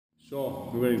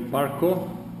So, we were in Parco.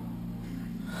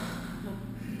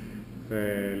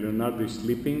 Leonardo is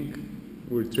sleeping.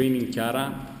 We're training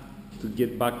Chiara to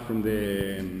get back from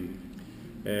the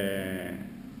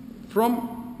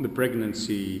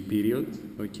pregnancy period.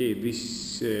 Okay,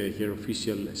 this is her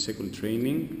official second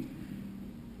training.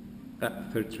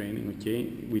 Third training, okay.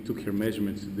 We took her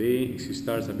measurements today. She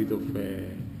starts a bit of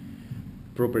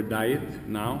proper diet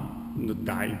now. Not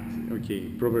diet, okay,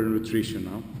 proper nutrition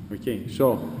now. Okay,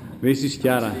 so this is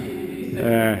Chiara.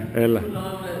 Ella.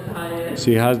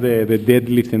 She has the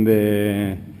deadlift and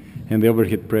the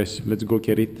overhead press. Let's go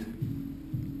carry it.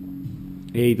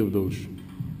 8 of those.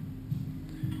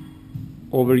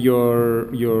 Over your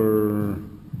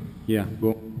yeah,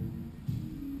 go.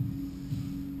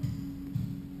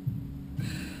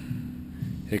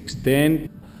 Extend.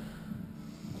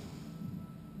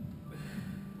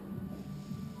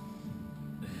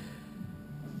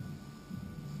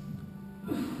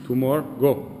 Two more,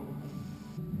 go.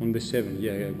 On the 7,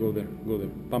 yeah, go there.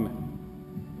 Πάμε.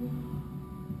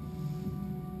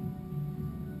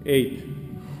 8,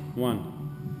 1.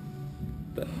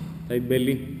 Tight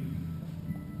belly.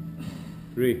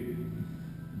 3,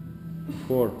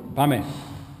 4. Πάμε.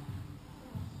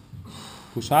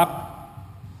 Push up.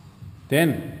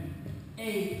 10.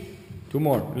 8. 2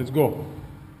 more. Let's go.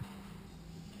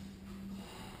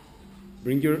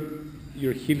 Bring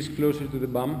your heels closer to the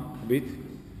bum a bit.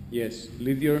 Yes.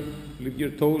 Lift your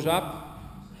toes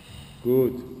up.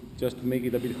 Good. Just to make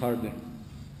it a bit harder.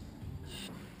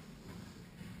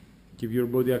 Keep your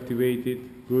body activated.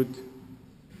 Good.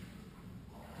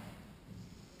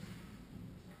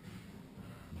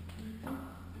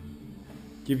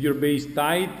 Keep your base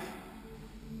tight.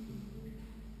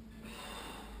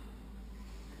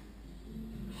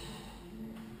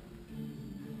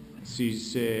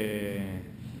 She's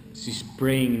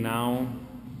praying now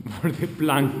for the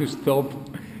plank to stop.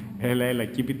 Ella,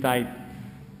 keep it tight.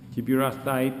 Keep your ass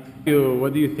tight.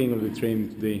 What do you think of the training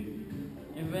today?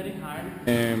 Very hard.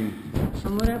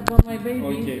 I'm gonna put my baby.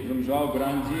 Okay, from Joao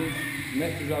Grande,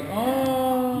 next to Joao.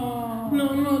 Oh!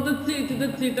 No, that's it.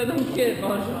 I don't care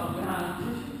about Joao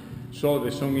Grande. So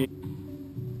the song is.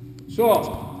 So,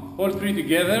 all three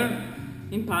together.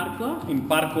 In Parco? In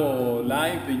Parco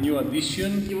Live, the new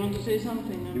edition. You want to say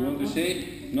something? You want to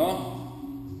say? No?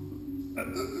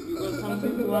 You got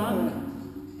something to add?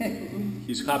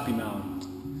 He's happy now.